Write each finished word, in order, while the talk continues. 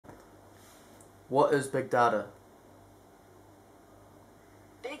What is big data?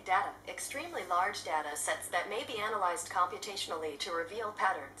 Big data, extremely large data sets that may be analyzed computationally to reveal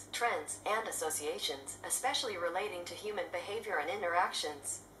patterns, trends, and associations, especially relating to human behavior and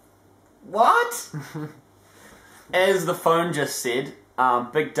interactions. What? As the phone just said,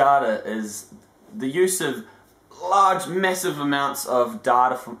 big data is the use of large, massive amounts of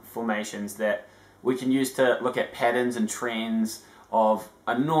data formations that we can use to look at patterns and trends of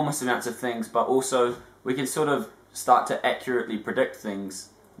enormous amounts of things, but also we can sort of start to accurately predict things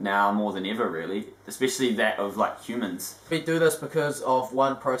now more than ever, really, especially that of like humans. We do this because of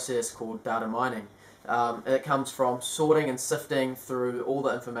one process called data mining. It comes from sorting and sifting through all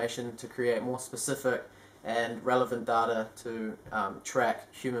the information to create more specific and relevant data to track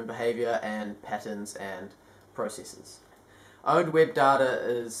human behavior and patterns and processes. Owned web data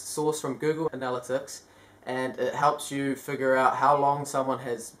is sourced from Google Analytics, and it helps you figure out how long someone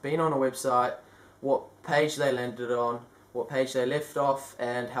has been on a website, what page they landed on, what page they left off,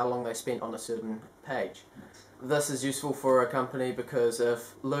 and how long they spent on a certain page. This is useful for a company because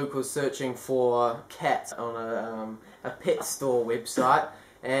if Luke was searching for cats on a pet store website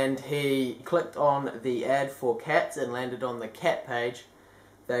and he clicked on the ad for cats and landed on the cat page,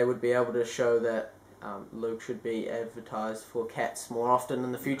 they would be able to show that Luke should be advertised for cats more often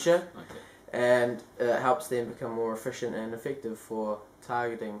in the future. Okay. And it helps them become more efficient and effective for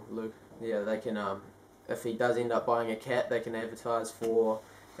targeting Luke. Yeah, they can, if he does end up buying a cat, they can advertise for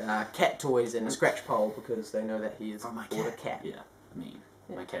cat toys and a scratch pole because they know that he has bought a cat. Yeah, I mean,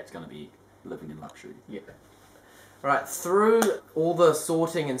 my cat's going to be living in luxury. Yeah. Right, through all the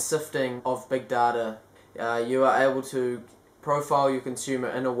sorting and sifting of big data, you are able to profile your consumer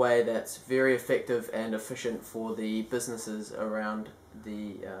in a way that's very effective and efficient for the businesses around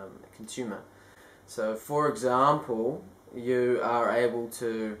the consumer. So, for example, you are able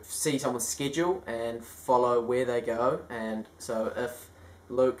to see someone's schedule and follow where they go. And so, if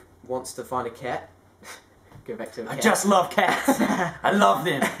Luke wants to find a cat, go back to a cat. I just love cats. I love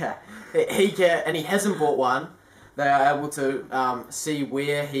them. And he hasn't bought one. They are able to see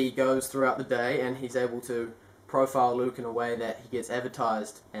where he goes throughout the day, and he's able to profile Luke in a way that he gets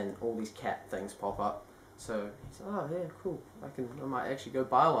advertised, and all these cat things pop up. So he's like, oh yeah, cool. I might actually go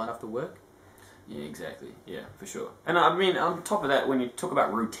buy one after work. Yeah, exactly. Yeah, for sure. And I mean, on top of that, when you talk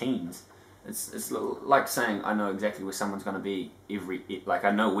about routines, it's like saying I know exactly where someone's going to be like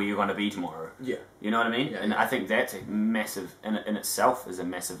I know where you're going to be tomorrow. Yeah. You know what I mean? Yeah, and yeah. I think that's a massive, in itself, is a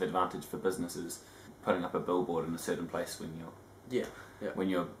massive advantage for businesses. Putting up a billboard in a certain place when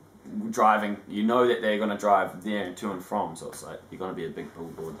you're driving, you know that they're going to drive there and to and from, so it's like you're going to be a big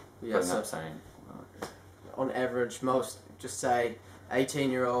billboard putting up saying. On average, most, just say,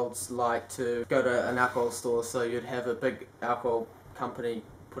 18-year-olds like to go to an alcohol store, so you'd have a big alcohol company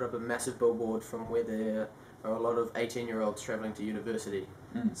put up a massive billboard from where there are a lot of 18-year-olds travelling to university.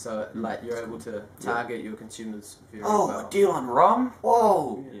 So like you're able to target your consumers very well. Oh, a deal on rum?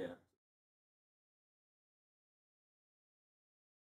 Whoa! Yeah.